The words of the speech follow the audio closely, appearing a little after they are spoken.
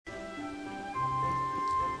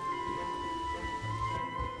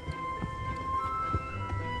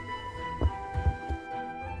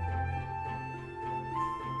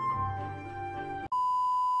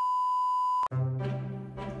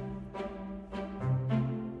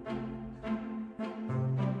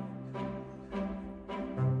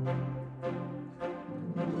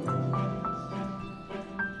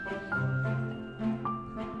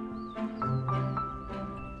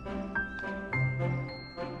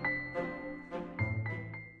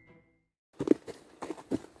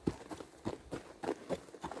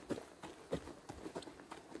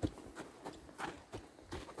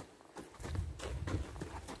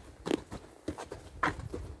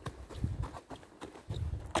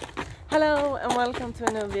Hello and welcome to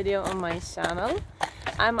a new video on my channel.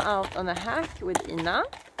 I'm out on a hike with Ina.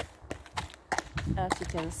 As you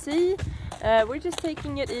can see, we're just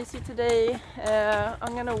taking it easy today.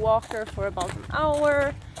 I'm gonna walk her for about an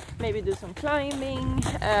hour, maybe do some climbing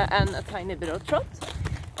and a tiny bit of trot.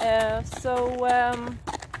 I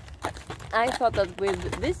thought that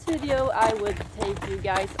with this video I would take you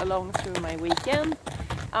guys along through my weekend.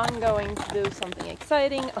 I'm going to do something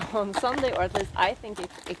exciting on Sunday, or at least I think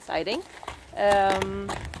it's exciting.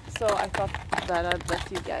 So I thought that I'd let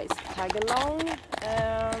you guys tag along.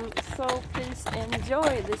 So please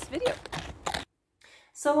enjoy this video.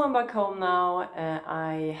 So I'm back home now.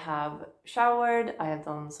 I have showered, I have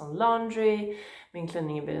done some laundry, been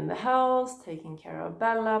cleaning a bit in the house, taking care of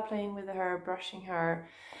Bella, playing with her, brushing her.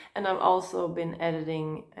 And I've also been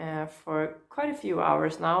editing for quite a few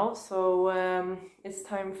hours now. So it's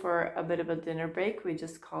time for a bit of a dinner break. We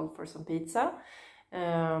just called for some pizza.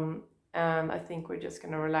 And I think we're just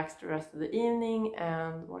gonna relax the rest of the evening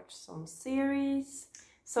and watch some series.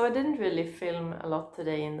 So I didn't really film a lot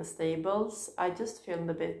today in the stables. I just filmed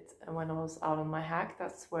a bit when I was out on my hike.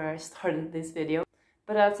 That's where I started this video.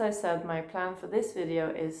 But as I said, my plan for this video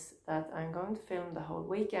is that I'm going to film the whole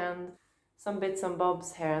weekend, some bits and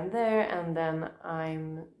bobs here and there, and then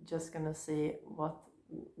I'm just gonna see what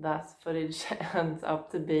that footage ends up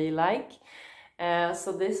to be like.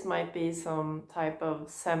 So this might be some type of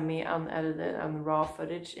semi-unedited and raw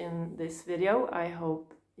footage in this video. I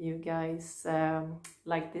hope you guys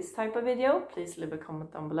like this type of video. Please leave a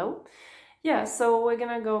comment down below. Yeah, so we're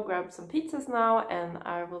gonna go grab some pizzas now and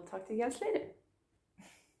I will talk to you guys later.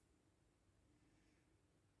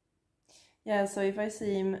 Yeah, so if I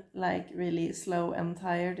seem like really slow and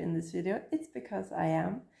tired in this video, it's because I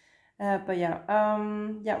am. But yeah,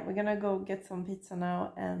 we're gonna go get some pizza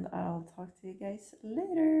now and I'll talk to you guys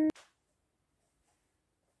later.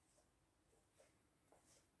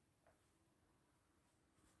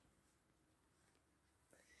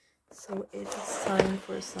 So it is time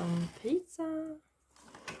for some pizza.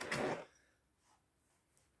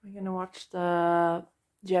 We're gonna watch the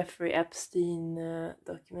Jeffrey Epstein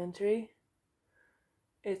documentary.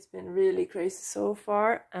 It's been really crazy so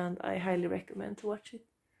far and I highly recommend to watch it.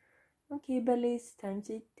 Okay, Bellies, time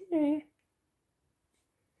to eat dinner.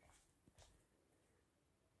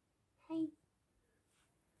 Hi.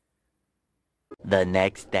 The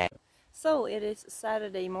next day. So it is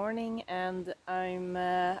Saturday morning and I'm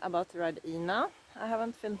about to ride Ina. I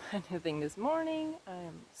haven't filmed anything this morning.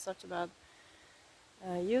 I'm such a bad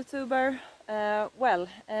YouTuber.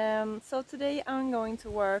 So today I'm going to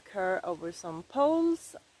work her over some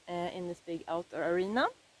poles in this big outdoor arena.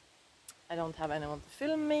 I don't have anyone to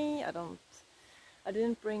film me. I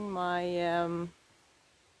didn't bring my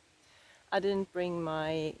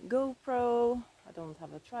GoPro. I don't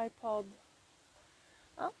have a tripod.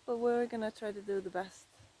 Oh, but we're gonna try to do the best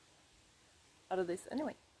out of this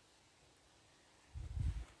anyway.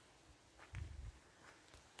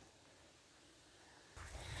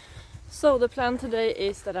 So the plan today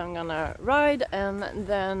is that I'm gonna ride, and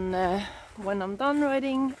then when I'm done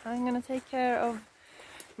riding I'm gonna take care of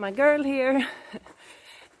my girl here.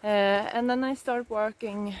 And then I start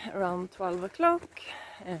working around 12 o'clock.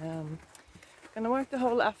 Gonna work the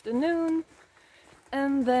whole afternoon,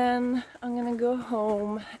 and then I'm gonna go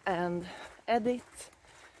home and edit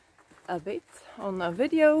a bit on a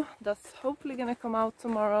video that's hopefully gonna come out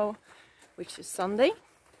tomorrow, which is Sunday.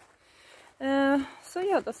 So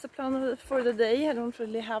yeah, that's the plan for the day. I don't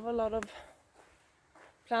really have a lot of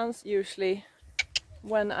plans usually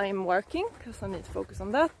when I'm working, because I need to focus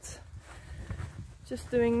on that. Just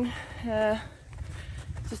been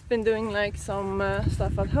doing like some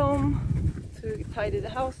stuff at home to tidy the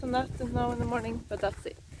house and that now in the morning, but that's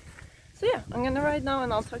it. So yeah, I'm gonna ride now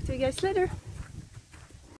and I'll talk to you guys later.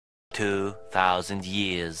 2,000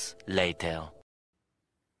 years later.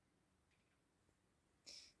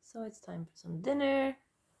 So it's time for some dinner.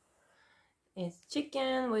 It's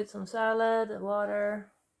chicken with some salad,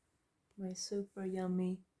 water, my super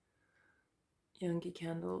yummy Yankee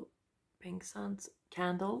Candle Pink Suns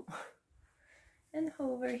candle. And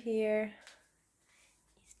over here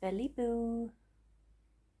is Belly Boo.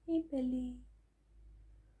 Hey Belly.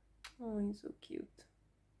 Oh, he's so cute.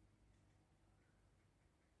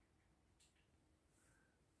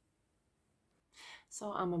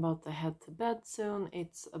 So I'm about to head to bed soon.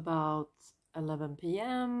 It's about 11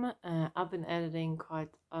 p.m. I've been editing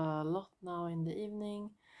quite a lot now in the evening.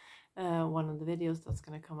 One of the videos that's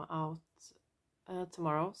gonna come out tomorrow, Sunday. So I still need to upload and write a description and things like that. So I'm gonna go home and edit a bit, and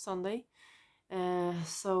then I'm gonna go to bed. So it's time for some dinner. So it's time for some dinner. It's chicken with some salad, water, my super yummy Yankee Candle Pink Suns candle. And over here is Belly Boo. Hey Belly. Oh, he's so cute. So I'm about to head to bed soon. It's about 11 p.m. I've been editing quite a lot now in the evening. One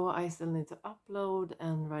of the videos that's gonna come out tomorrow, Sunday. So I still need to upload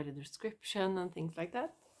and write a description and things like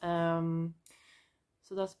that.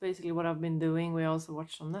 So that's basically what I've been doing. We also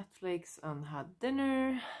watched on Netflix and had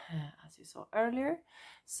dinner, as you saw earlier.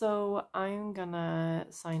 So I'm gonna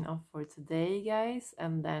sign off for today, guys,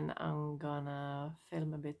 and then I'm gonna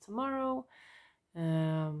film a bit tomorrow.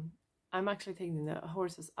 I'm actually taking the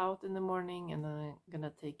horses out in the morning, and then I'm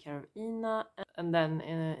gonna take care of Ina, and then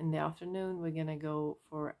in the afternoon we're gonna go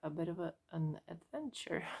for a bit of an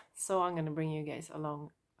adventure. So I'm gonna bring you guys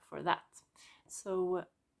along for that. So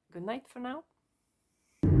good night for now.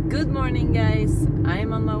 Good morning, guys.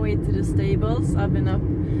 I'm on my way to the stables. I've been up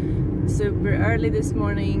super early this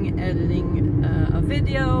morning editing a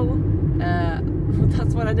video.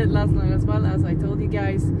 That's what I did last night as well. As I told you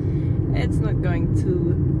guys, it's not going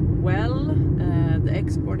too well. The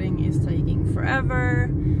exporting is taking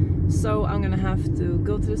forever, so I'm gonna have to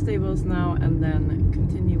go to the stables now and then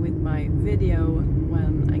continue with my video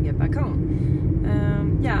when I get back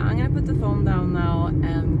home. Yeah, I'm gonna put the phone down now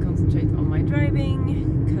and concentrate on my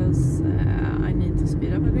driving, because I need to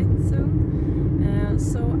speed up a bit soon.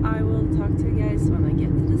 So I will talk to you guys when I get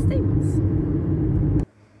to the stables.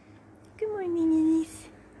 Good morning, Elise.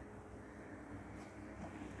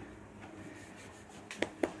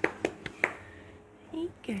 Hey,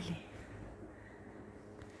 girlie.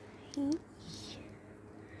 Hey.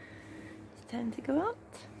 It's time to go out.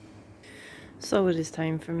 So it is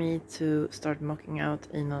time for me to start mocking out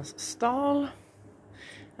Ina's stall.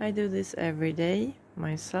 I do this every day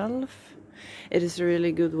myself. It is a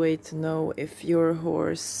really good way to know if your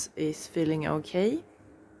horse is feeling okay.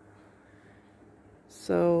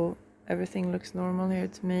 So everything looks normal here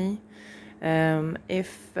to me.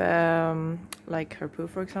 If like her poo,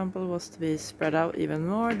 for example, was to be spread out even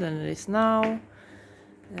more than it is now,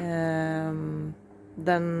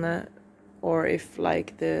 then or if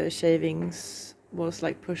like the shavings was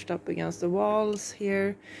like pushed up against the walls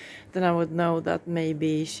here, then I would know that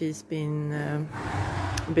maybe she's been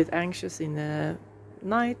a bit anxious in the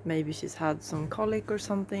night. Maybe she's had some colic or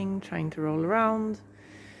something, trying to roll around.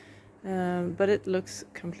 But it looks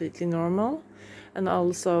completely normal. And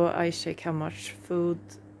also I check how much food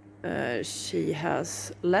she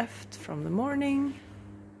has left from the morning.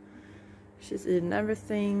 She's eaten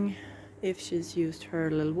everything. If she's used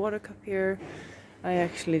her little water cup here, I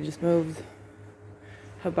actually just moved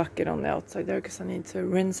her bucket on the outside there because I need to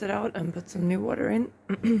rinse it out and put some new water in.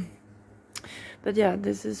 But yeah,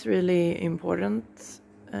 this is really important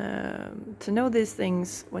to know these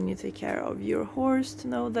things when you take care of your horse, to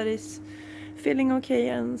know that it's feeling okay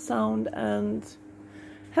and sound and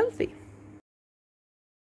healthy.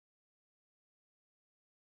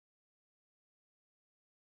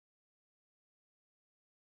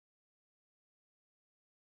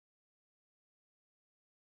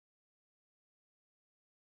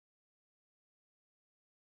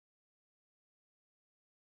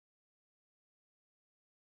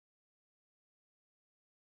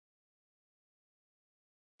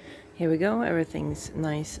 Here we go, everything's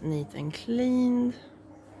nice, neat and cleaned.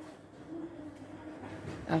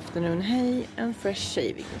 Afternoon hay and fresh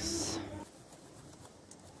shavings.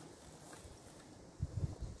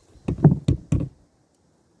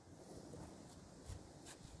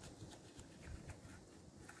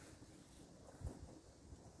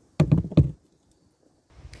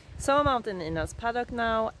 So I'm out in Ina's paddock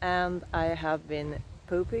now, and I have been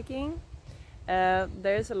poo picking.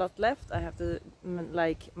 There's a lot left. I have to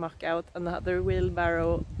like muck out another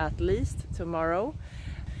wheelbarrow at least tomorrow.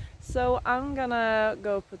 So I'm gonna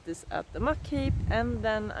go put this at the muck heap, and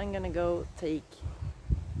then I'm gonna go take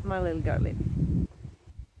my little girlie.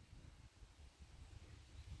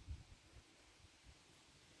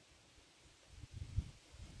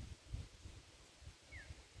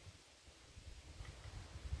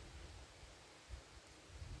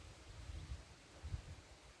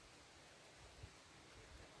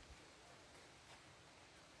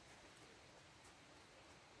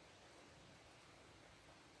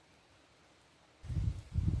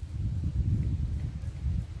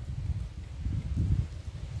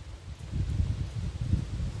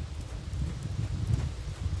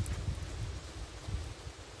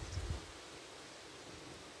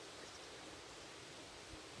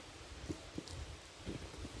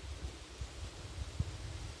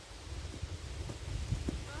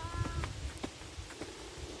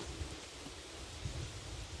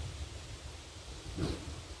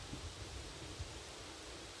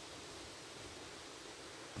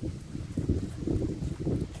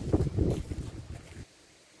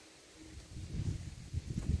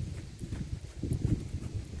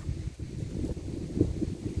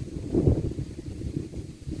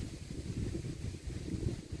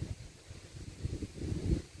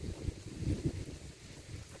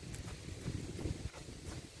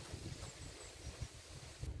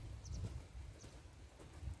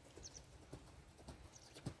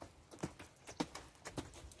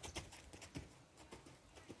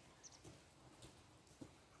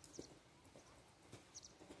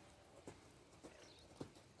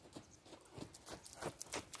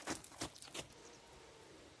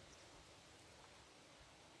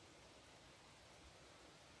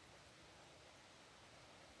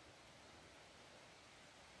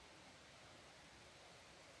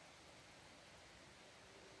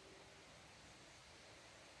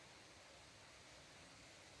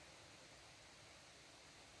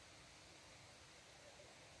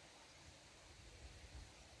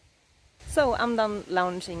 So I'm done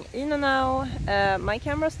lounging Ina now. My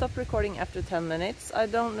camera stopped recording after 10 minutes. I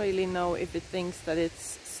don't really know if it thinks that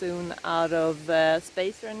it's soon out of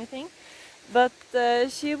space or anything. But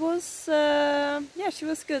she was, yeah, she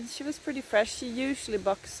was good. She was pretty fresh. She usually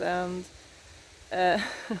bucks and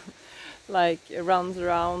like runs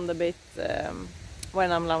around a bit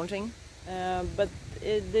when I'm lounging. But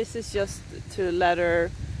this is just to let her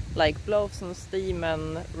like blow some steam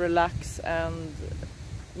and relax and,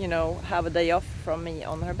 you know, have a day off from me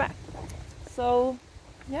on her back. So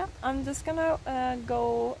yeah, I'm just gonna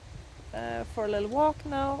go for a little walk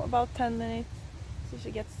now, about 10 minutes, so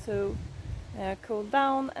she gets to cool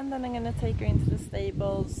down, and then I'm gonna take her into the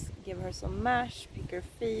stables, give her some mash, pick her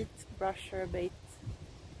feet, brush her a bit,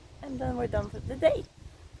 and then we're done for the day.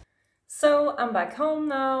 So I'm back home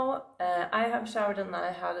now. I have showered and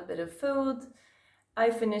I had a bit of food. I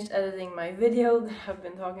finished editing my video that I've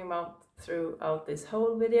been talking about throughout this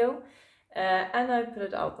whole video, and I put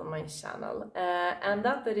it out on my channel. And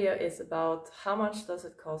that video is about how much does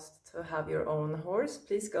it cost to have your own horse.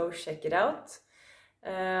 Please go check it out.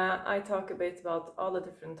 I talk a bit about all the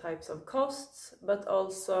different types of costs, but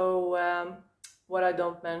also what I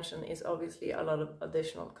don't mention is obviously a lot of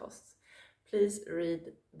additional costs. Please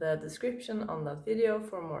read the description on that video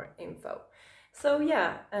for more info. So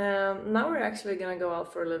yeah, now we're actually gonna go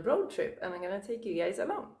out for a little road trip, and I'm gonna take you guys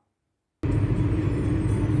along.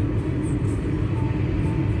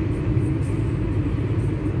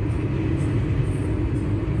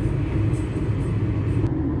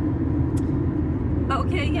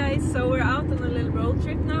 Okay guys, so we're out on a little road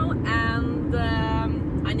trip now, and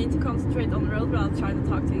I need to concentrate on the road, but I'll try to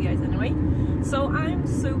talk to you guys anyway. So I'm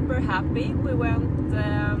super happy. We went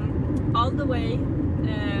all the way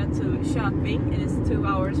to Köping. It is 2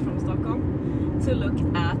 hours from Stockholm to look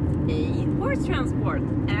at a horse transport.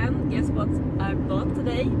 And guess what I bought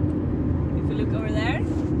today? If you look over there.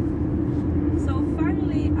 So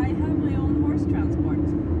finally I have my own horse transport.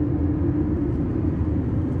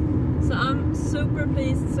 So I'm super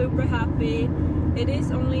pleased, super happy. It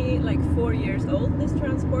is only like 4 years old, this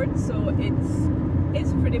transport, so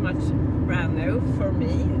it's pretty much brand new for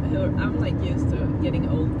me. I'm like used to getting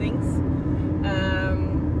old things.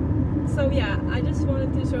 So yeah, I just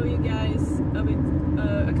wanted to show you guys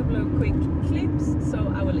a couple of quick clips,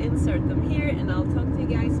 so I will insert them here and I'll talk to you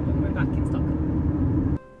guys when we're back in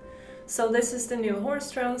Stockholm. So this is the new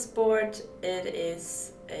horse transport. It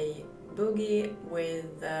is a buggy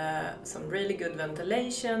with some really good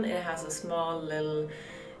ventilation. It has a small little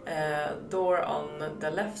door on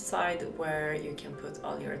the left side where you can put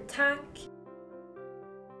all your tack.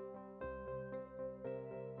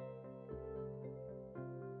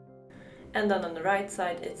 And then on the right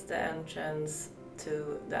side it's the entrance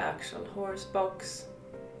to the actual horse box.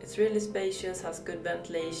 It's really spacious, has good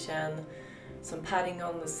ventilation, some padding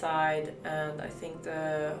on the side, and I think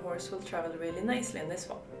the horse will travel really nicely in this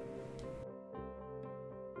one.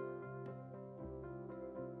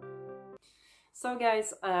 So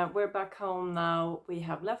guys, we're back home now. We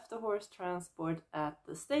have left the horse transport at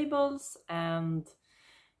the stables, and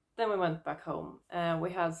then we went back home.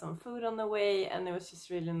 We had some food on the way, and it was just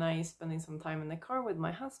really nice spending some time in the car with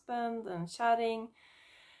my husband and chatting.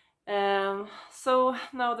 So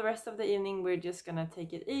now the rest of the evening we're just gonna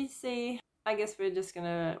take it easy. I guess we're just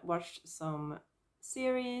gonna watch some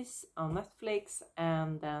series on Netflix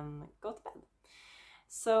and then go to bed.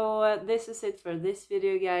 So this is it for this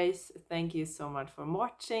video, guys. Thank you so much for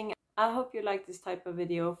watching. I hope you like this type of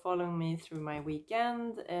video, following me through my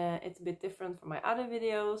weekend. It's a bit different from my other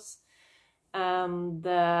videos, and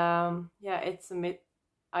yeah, it's a bit,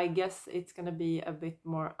 I guess it's gonna be a bit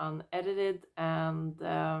more unedited, and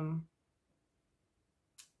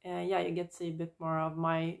yeah, you get to see a bit more of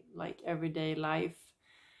my like everyday life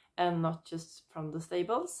and not just from the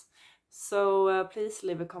stables. So please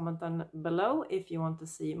leave a comment down below if you want to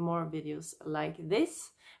see more videos like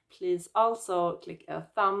this. Please also click a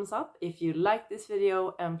thumbs up if you like this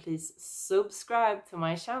video, and please subscribe to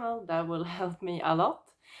my channel. That will help me a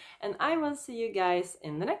lot. And I will see you guys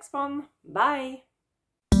in the next one. Bye!